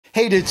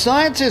Hey, did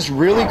scientists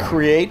really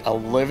create a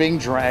living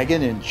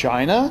dragon in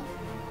China?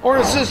 Or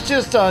is this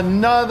just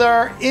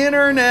another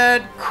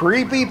internet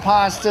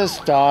creepypasta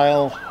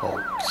style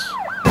hoax?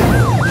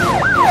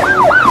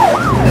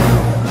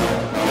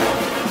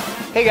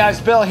 Hey guys,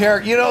 Bill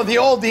here. You know, the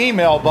old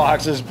email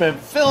box has been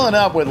filling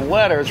up with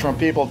letters from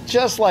people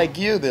just like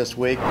you this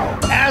week,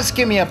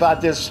 asking me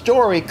about this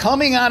story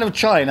coming out of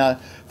China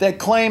that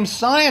claims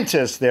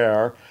scientists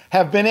there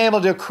have been able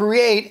to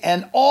create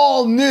an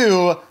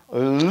all-new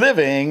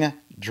living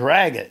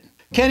dragon.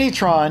 Kenny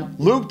Tron,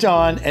 Luke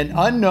Don, and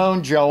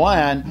Unknown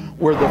Joanne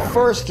were the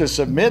first to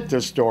submit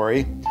the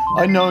story.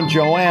 Unknown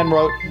Joanne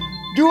wrote,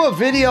 "Do a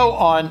video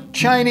on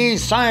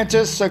Chinese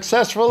scientists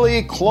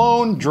successfully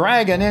cloned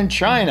dragon in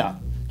China."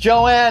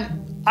 Joanne,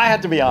 I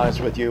have to be honest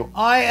with you.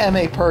 I am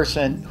a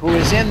person who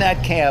is in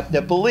that camp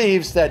that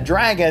believes that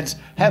dragons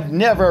have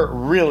never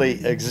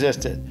really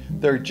existed.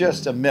 They're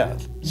just a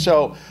myth.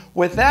 So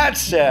with that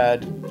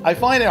said, I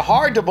find it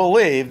hard to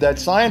believe that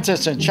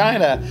scientists in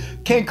China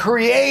can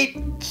create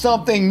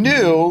something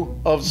new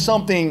of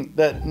something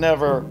that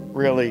never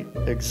really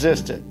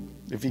existed,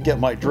 if you get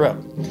my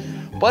drift.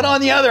 But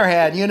on the other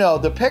hand, you know,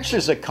 the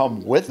pictures that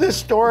come with this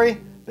story,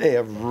 they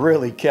have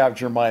really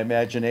captured my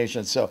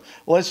imagination. So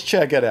let's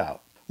check it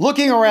out.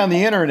 Looking around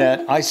the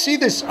internet, I see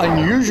this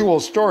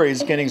unusual story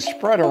is getting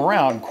spread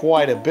around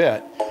quite a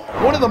bit.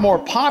 One of the more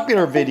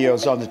popular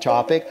videos on the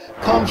topic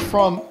comes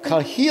from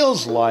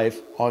Kahil's life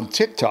on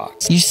TikTok.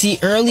 You see,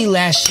 early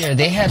last year,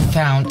 they had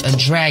found a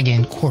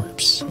dragon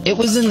corpse. It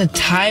was in the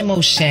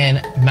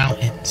Taimoshan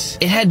Mountains.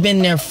 It had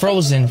been there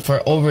frozen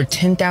for over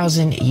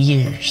 10,000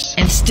 years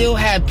and still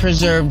had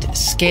preserved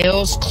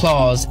scales,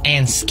 claws,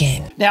 and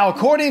skin. Now,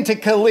 according to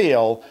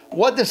Kahil,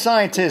 what the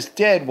scientists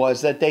did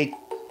was that they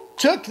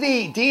took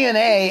the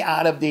DNA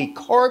out of the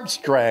corpse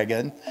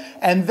dragon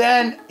and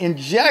then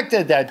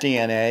injected that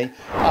DNA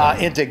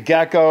into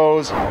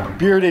geckos,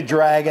 bearded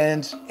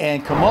dragons,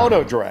 and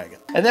Komodo dragons.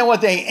 And then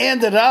what they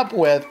ended up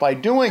with by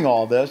doing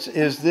all this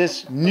is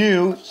this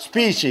new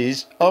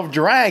species of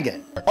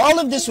dragon. All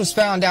of this was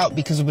found out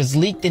because it was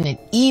leaked in an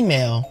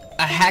email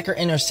a hacker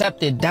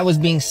intercepted that was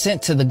being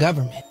sent to the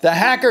government. The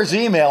hacker's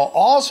email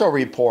also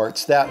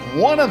reports that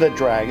one of the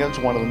dragons,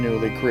 one of the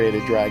newly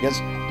created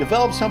dragons,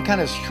 developed some kind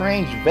of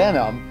strange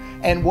venom.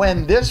 And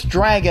when this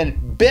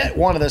dragon bit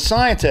one of the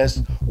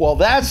scientists, well,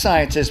 that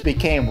scientist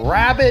became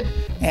rabid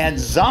and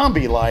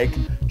zombie-like,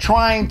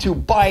 trying to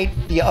bite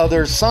the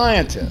other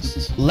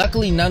scientists.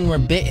 Luckily, none were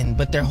bitten,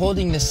 but they're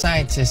holding the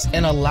scientists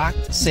in a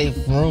locked, safe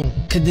room.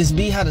 Could this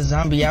be how the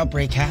zombie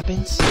outbreak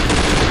happens?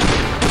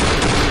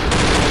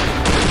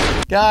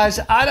 Guys,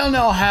 I don't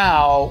know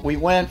how we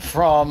went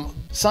from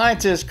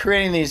scientists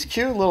creating these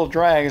cute little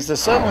dragons to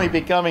suddenly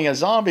becoming a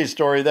zombie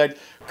story that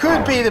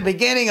could be the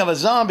beginning of a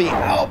zombie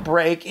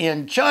outbreak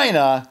in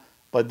China,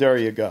 but there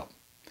you go.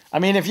 I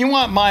mean, if you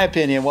want my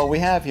opinion, what we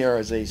have here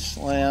is a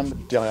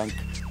slam dunk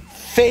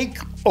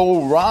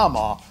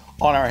fake-orama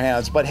on our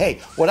hands. But hey,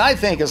 what I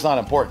think is not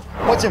important.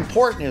 What's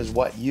important is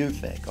what you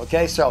think,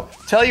 okay? So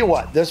tell you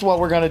what, this is what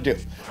we're gonna do.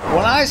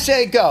 When I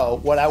say go,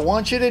 what I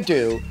want you to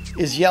do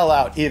is yell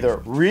out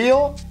either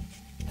real,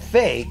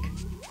 fake,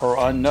 or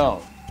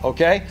unknown,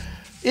 okay?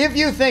 If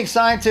you think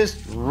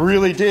scientists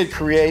really did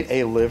create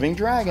a living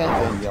dragon,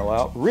 then yell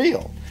out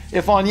real.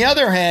 If on the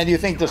other hand, you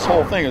think this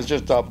whole thing is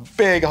just a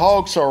big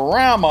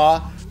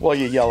hoax-orama, well,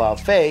 you yell out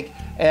fake.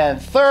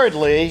 And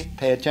thirdly,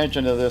 pay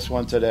attention to this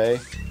one today.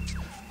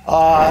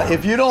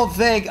 If you don't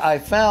think I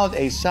found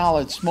a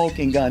solid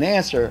smoking gun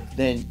answer,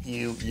 then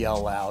you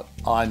yell out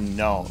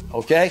unknown,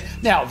 okay?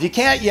 Now, if you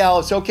can't yell,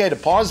 it's okay to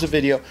pause the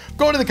video,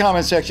 go to the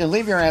comment section,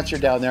 leave your answer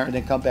down there, and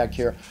then come back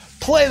here,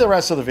 play the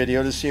rest of the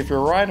video to see if you're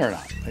right or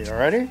not. Are you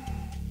ready?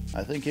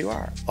 I think you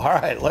are. All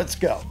right, let's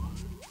go.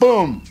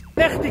 Boom.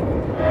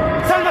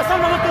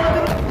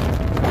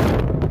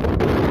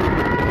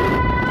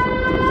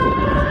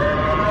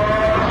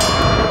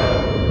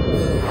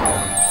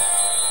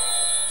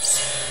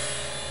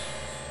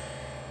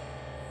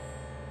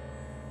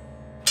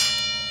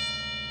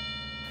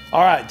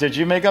 All right, did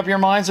you make up your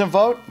minds and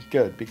vote?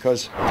 Good,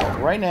 because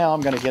right now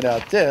I'm gonna get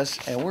out this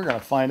and we're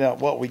gonna find out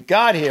what we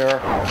got here,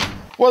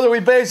 whether we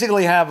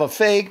basically have a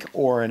fake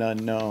or an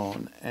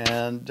unknown.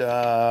 And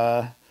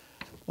let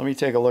me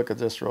take a look at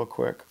this real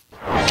quick.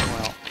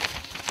 Well,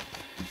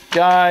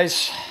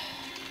 guys,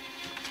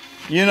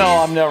 you know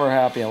I'm never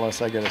happy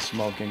unless I get a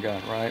smoking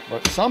gun, right?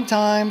 But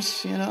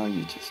sometimes, you know,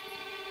 you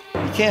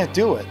can't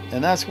do it.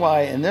 And that's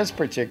why in this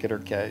particular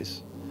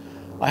case,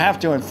 I have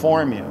to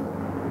inform you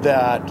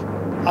that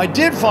I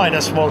did find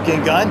a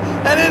smoking gun,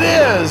 and it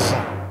is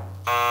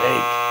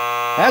fake.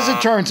 As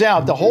it turns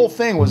out, the whole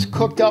thing was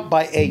cooked up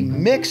by a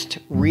mixed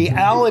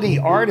reality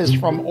artist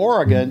from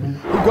Oregon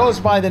who goes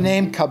by the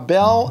name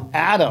Cabell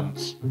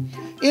Adams.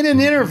 In an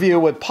interview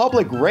with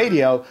Public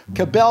Radio,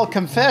 Cabell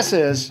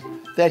confesses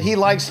that he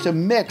likes to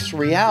mix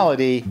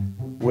reality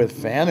with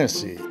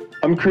fantasy.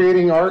 I'm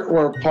creating art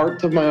where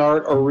parts of my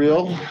art are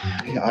real.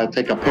 I'll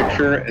take a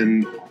picture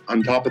and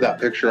on top of that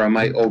picture, I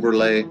might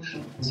overlay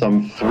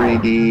some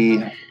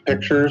 3D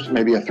pictures,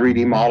 maybe a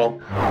 3D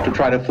model, to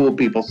try to fool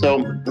people.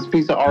 So this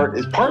piece of art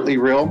is partly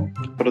real,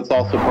 but it's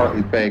also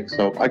partly fake.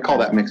 So I call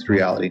that mixed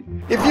reality.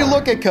 If you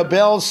look at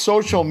Cabell's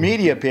social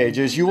media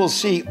pages, you will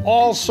see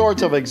all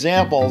sorts of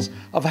examples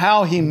of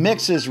how he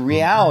mixes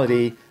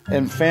reality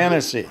and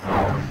fantasy.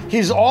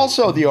 He's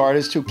also the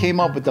artist who came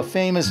up with the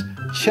famous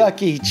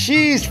Chuck E.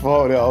 Cheese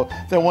photo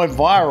that went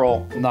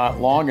viral not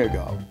long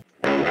ago.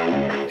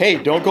 Hey,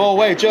 don't go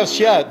away just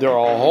yet. There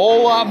are a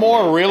whole lot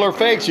more real or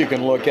fakes you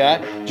can look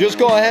at. Just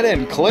go ahead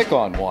and click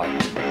on one.